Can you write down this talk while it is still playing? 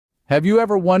Have you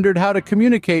ever wondered how to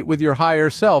communicate with your higher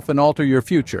self and alter your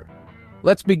future?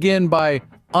 Let's begin by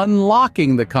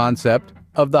unlocking the concept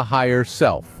of the higher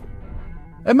self.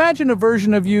 Imagine a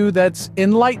version of you that's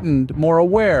enlightened, more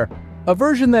aware, a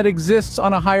version that exists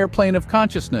on a higher plane of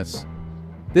consciousness.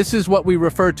 This is what we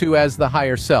refer to as the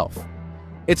higher self.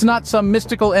 It's not some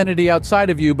mystical entity outside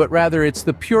of you, but rather it's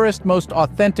the purest, most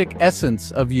authentic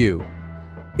essence of you.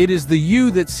 It is the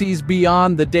you that sees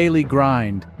beyond the daily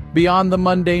grind, beyond the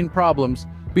mundane problems,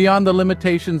 beyond the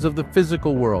limitations of the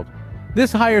physical world.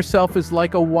 This higher self is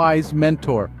like a wise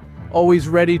mentor, always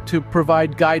ready to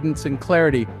provide guidance and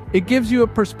clarity. It gives you a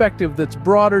perspective that's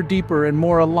broader, deeper, and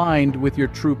more aligned with your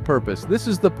true purpose. This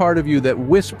is the part of you that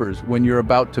whispers when you're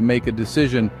about to make a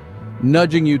decision,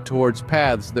 nudging you towards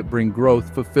paths that bring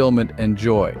growth, fulfillment, and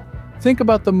joy. Think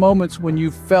about the moments when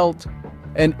you felt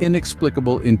an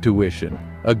inexplicable intuition,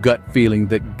 a gut feeling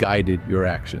that guided your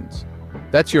actions.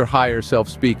 That's your higher self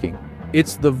speaking.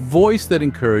 It's the voice that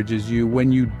encourages you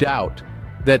when you doubt,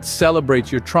 that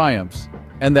celebrates your triumphs,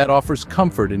 and that offers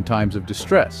comfort in times of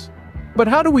distress. But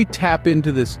how do we tap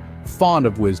into this font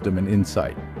of wisdom and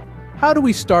insight? How do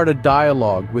we start a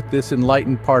dialogue with this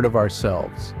enlightened part of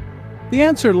ourselves? The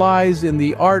answer lies in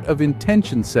the art of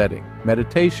intention setting,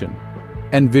 meditation,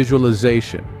 and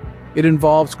visualization. It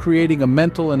involves creating a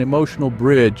mental and emotional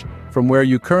bridge from where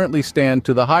you currently stand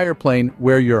to the higher plane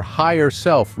where your higher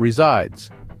self resides.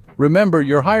 Remember,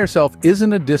 your higher self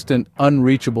isn't a distant,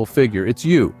 unreachable figure. It's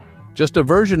you, just a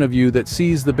version of you that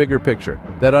sees the bigger picture,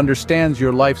 that understands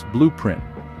your life's blueprint,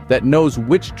 that knows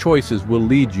which choices will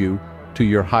lead you to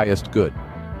your highest good.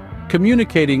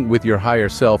 Communicating with your higher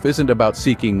self isn't about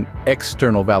seeking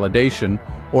external validation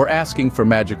or asking for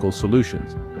magical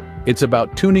solutions. It's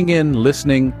about tuning in,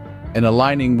 listening, and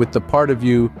aligning with the part of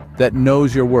you that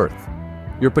knows your worth,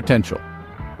 your potential,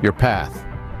 your path.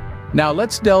 Now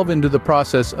let's delve into the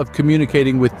process of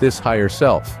communicating with this higher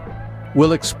self.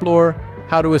 We'll explore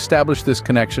how to establish this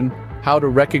connection, how to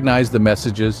recognize the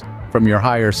messages from your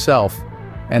higher self,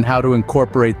 and how to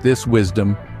incorporate this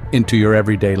wisdom into your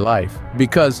everyday life.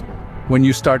 Because when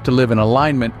you start to live in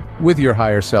alignment with your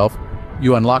higher self,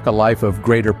 you unlock a life of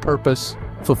greater purpose,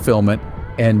 fulfillment,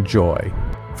 and joy.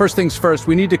 First things first,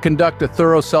 we need to conduct a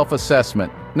thorough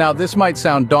self-assessment. Now, this might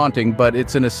sound daunting, but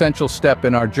it's an essential step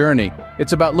in our journey.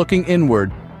 It's about looking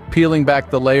inward, peeling back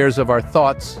the layers of our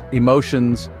thoughts,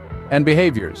 emotions, and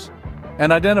behaviors,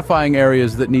 and identifying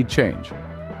areas that need change.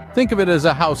 Think of it as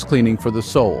a house cleaning for the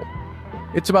soul.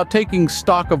 It's about taking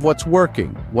stock of what's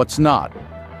working, what's not,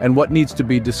 and what needs to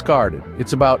be discarded.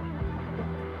 It's about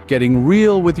getting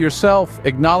real with yourself,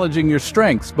 acknowledging your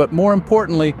strengths, but more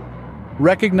importantly,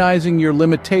 recognizing your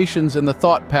limitations and the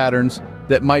thought patterns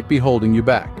that might be holding you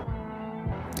back.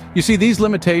 You see, these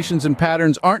limitations and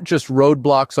patterns aren't just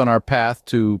roadblocks on our path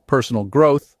to personal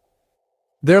growth.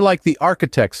 They're like the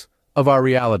architects of our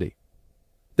reality.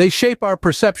 They shape our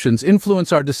perceptions,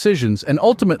 influence our decisions, and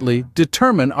ultimately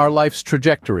determine our life's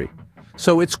trajectory.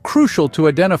 So it's crucial to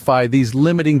identify these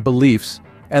limiting beliefs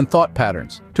and thought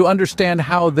patterns, to understand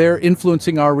how they're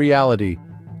influencing our reality.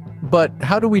 But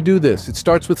how do we do this? It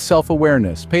starts with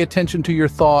self-awareness. Pay attention to your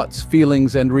thoughts,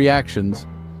 feelings, and reactions.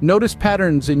 Notice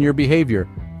patterns in your behavior.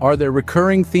 Are there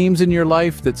recurring themes in your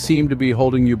life that seem to be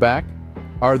holding you back?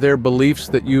 Are there beliefs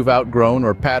that you've outgrown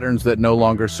or patterns that no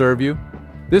longer serve you?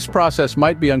 This process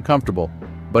might be uncomfortable,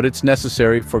 but it's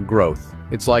necessary for growth.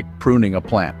 It's like pruning a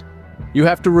plant. You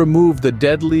have to remove the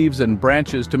dead leaves and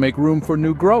branches to make room for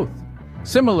new growth.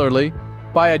 Similarly,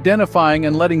 by identifying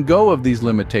and letting go of these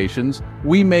limitations,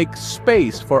 we make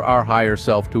space for our higher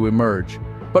self to emerge.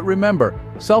 But remember,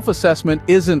 self-assessment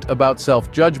isn't about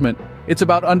self-judgment. It's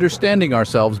about understanding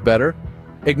ourselves better,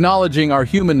 acknowledging our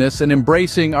humanness, and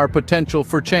embracing our potential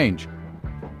for change.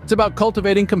 It's about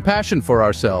cultivating compassion for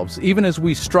ourselves, even as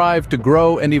we strive to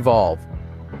grow and evolve.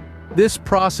 This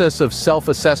process of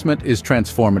self-assessment is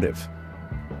transformative.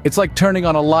 It's like turning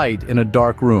on a light in a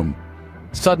dark room.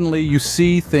 Suddenly, you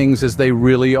see things as they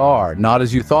really are, not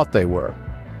as you thought they were.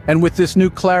 And with this new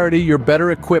clarity, you're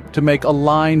better equipped to make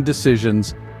aligned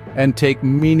decisions and take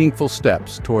meaningful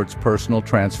steps towards personal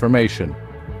transformation.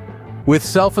 With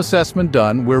self-assessment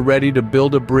done, we're ready to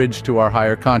build a bridge to our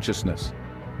higher consciousness.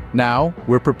 Now,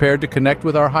 we're prepared to connect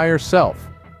with our higher self,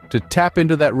 to tap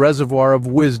into that reservoir of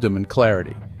wisdom and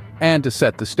clarity, and to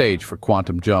set the stage for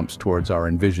quantum jumps towards our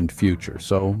envisioned future.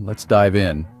 So let's dive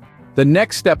in. The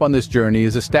next step on this journey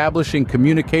is establishing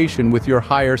communication with your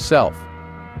higher self.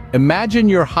 Imagine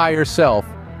your higher self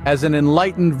as an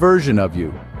enlightened version of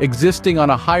you, existing on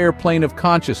a higher plane of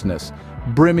consciousness,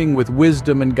 brimming with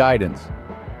wisdom and guidance.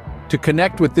 To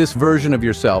connect with this version of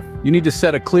yourself, you need to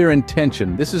set a clear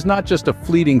intention. This is not just a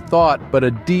fleeting thought, but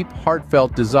a deep,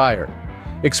 heartfelt desire.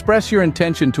 Express your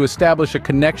intention to establish a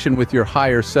connection with your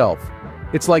higher self.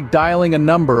 It's like dialing a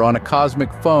number on a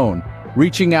cosmic phone,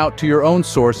 reaching out to your own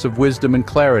source of wisdom and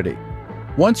clarity.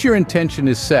 Once your intention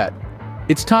is set,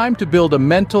 it's time to build a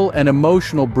mental and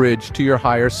emotional bridge to your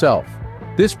higher self.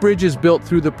 This bridge is built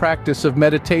through the practice of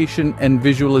meditation and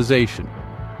visualization.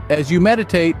 As you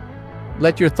meditate,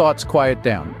 let your thoughts quiet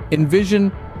down.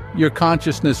 Envision your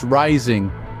consciousness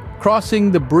rising,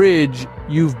 crossing the bridge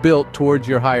you've built towards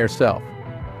your higher self.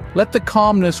 Let the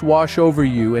calmness wash over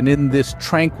you, and in this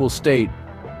tranquil state,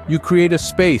 you create a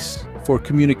space for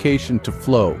communication to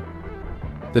flow.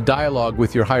 The dialogue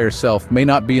with your higher self may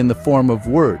not be in the form of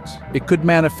words. It could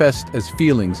manifest as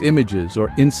feelings, images,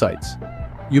 or insights.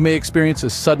 You may experience a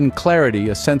sudden clarity,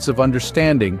 a sense of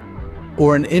understanding,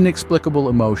 or an inexplicable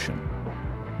emotion.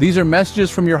 These are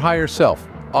messages from your higher self,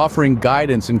 offering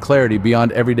guidance and clarity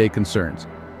beyond everyday concerns.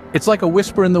 It's like a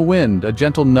whisper in the wind, a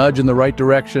gentle nudge in the right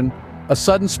direction, a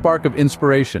sudden spark of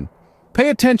inspiration. Pay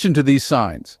attention to these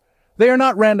signs. They are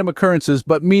not random occurrences,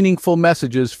 but meaningful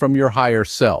messages from your higher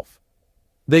self.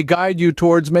 They guide you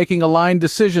towards making aligned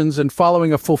decisions and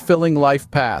following a fulfilling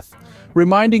life path,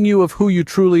 reminding you of who you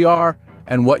truly are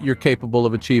and what you're capable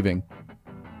of achieving.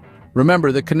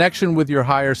 Remember, the connection with your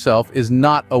higher self is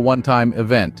not a one-time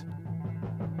event.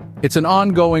 It's an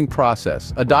ongoing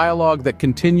process, a dialogue that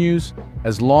continues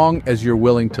as long as you're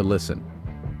willing to listen.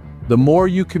 The more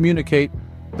you communicate,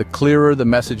 the clearer the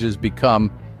messages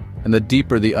become, and the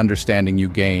deeper the understanding you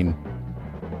gain.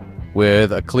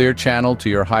 With a clear channel to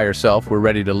your higher self, we're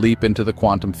ready to leap into the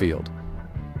quantum field.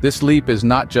 This leap is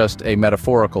not just a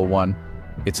metaphorical one,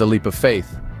 it's a leap of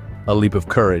faith, a leap of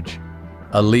courage,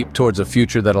 a leap towards a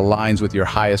future that aligns with your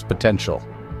highest potential.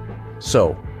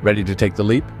 So, ready to take the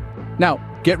leap? Now,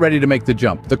 get ready to make the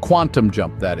jump, the quantum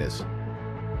jump, that is.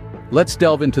 Let's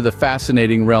delve into the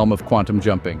fascinating realm of quantum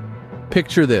jumping.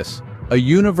 Picture this, a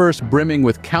universe brimming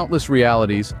with countless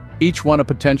realities, each one a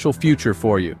potential future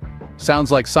for you.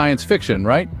 Sounds like science fiction,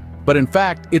 right? But in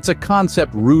fact, it's a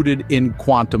concept rooted in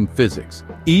quantum physics.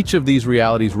 Each of these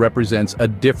realities represents a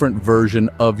different version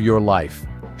of your life,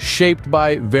 shaped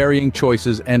by varying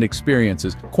choices and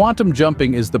experiences. Quantum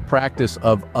jumping is the practice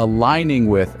of aligning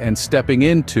with and stepping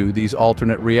into these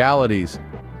alternate realities.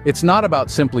 It's not about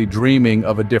simply dreaming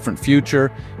of a different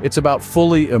future, it's about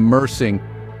fully immersing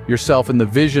yourself in the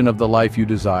vision of the life you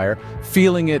desire,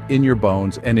 feeling it in your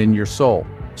bones and in your soul.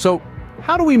 So,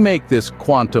 how do we make this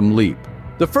quantum leap?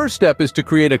 The first step is to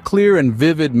create a clear and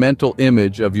vivid mental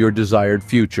image of your desired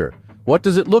future. What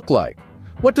does it look like?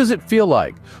 What does it feel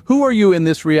like? Who are you in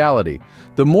this reality?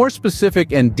 The more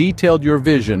specific and detailed your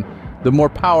vision, the more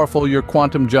powerful your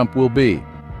quantum jump will be.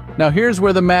 Now here's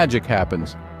where the magic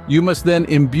happens. You must then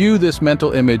imbue this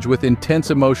mental image with intense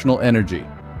emotional energy.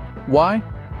 Why?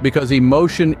 Because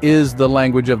emotion is the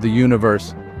language of the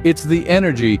universe. It's the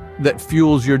energy that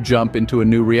fuels your jump into a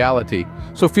new reality.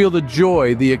 So feel the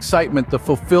joy, the excitement, the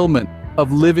fulfillment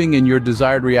of living in your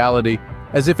desired reality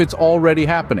as if it's already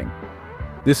happening.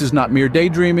 This is not mere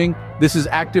daydreaming, this is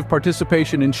active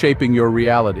participation in shaping your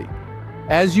reality.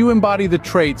 As you embody the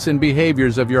traits and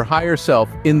behaviors of your higher self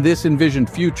in this envisioned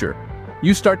future,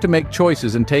 you start to make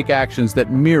choices and take actions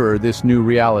that mirror this new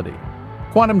reality.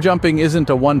 Quantum jumping isn't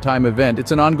a one-time event,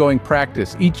 it's an ongoing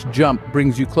practice. Each jump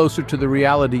brings you closer to the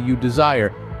reality you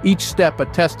desire, each step a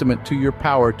testament to your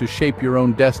power to shape your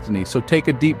own destiny. So take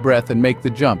a deep breath and make the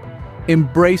jump.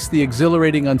 Embrace the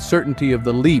exhilarating uncertainty of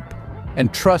the leap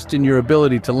and trust in your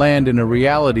ability to land in a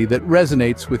reality that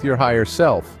resonates with your higher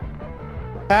self.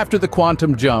 After the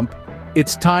quantum jump,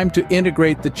 it's time to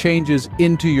integrate the changes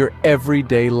into your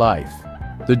everyday life.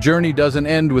 The journey doesn't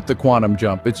end with the quantum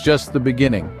jump, it's just the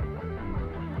beginning.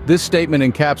 This statement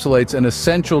encapsulates an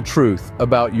essential truth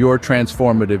about your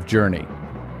transformative journey.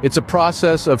 It's a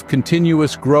process of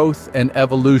continuous growth and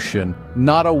evolution,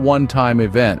 not a one-time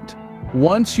event.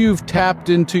 Once you've tapped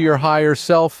into your higher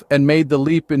self and made the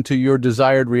leap into your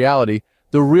desired reality,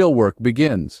 the real work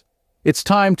begins. It's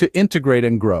time to integrate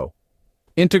and grow.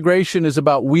 Integration is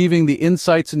about weaving the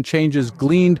insights and changes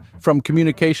gleaned from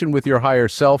communication with your higher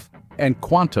self and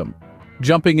quantum,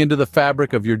 jumping into the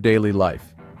fabric of your daily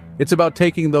life. It's about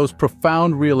taking those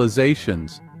profound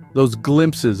realizations, those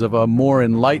glimpses of a more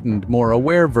enlightened, more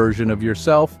aware version of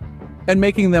yourself, and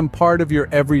making them part of your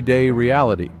everyday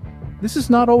reality. This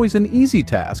is not always an easy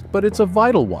task, but it's a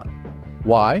vital one.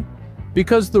 Why?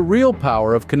 Because the real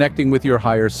power of connecting with your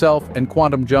higher self and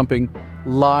quantum jumping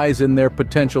lies in their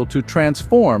potential to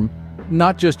transform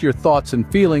not just your thoughts and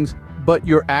feelings, but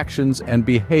your actions and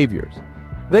behaviors.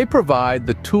 They provide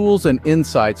the tools and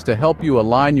insights to help you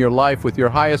align your life with your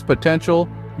highest potential,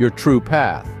 your true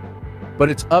path.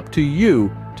 But it's up to you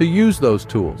to use those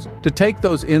tools, to take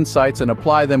those insights and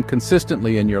apply them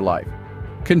consistently in your life.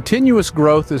 Continuous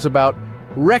growth is about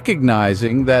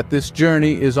recognizing that this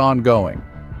journey is ongoing.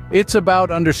 It's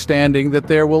about understanding that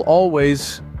there will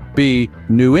always be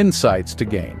new insights to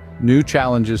gain, new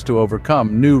challenges to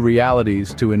overcome, new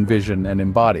realities to envision and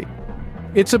embody.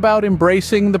 It's about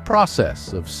embracing the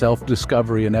process of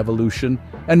self-discovery and evolution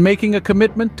and making a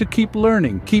commitment to keep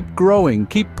learning, keep growing,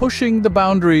 keep pushing the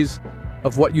boundaries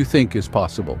of what you think is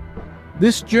possible.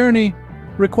 This journey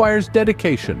requires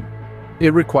dedication.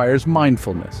 It requires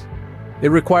mindfulness. It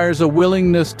requires a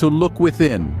willingness to look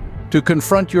within, to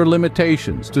confront your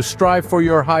limitations, to strive for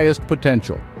your highest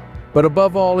potential. But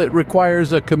above all, it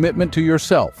requires a commitment to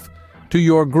yourself, to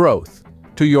your growth,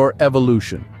 to your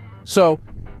evolution. So,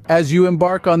 as you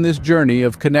embark on this journey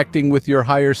of connecting with your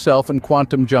higher self and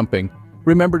quantum jumping,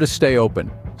 remember to stay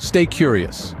open, stay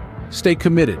curious, stay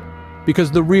committed,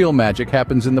 because the real magic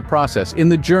happens in the process, in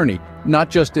the journey, not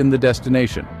just in the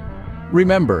destination.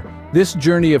 Remember, this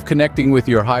journey of connecting with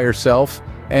your higher self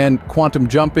and quantum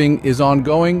jumping is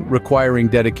ongoing, requiring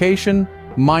dedication,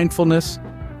 mindfulness,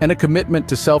 and a commitment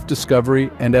to self-discovery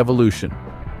and evolution.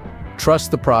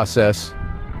 Trust the process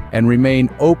and remain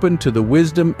open to the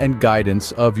wisdom and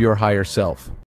guidance of your higher self.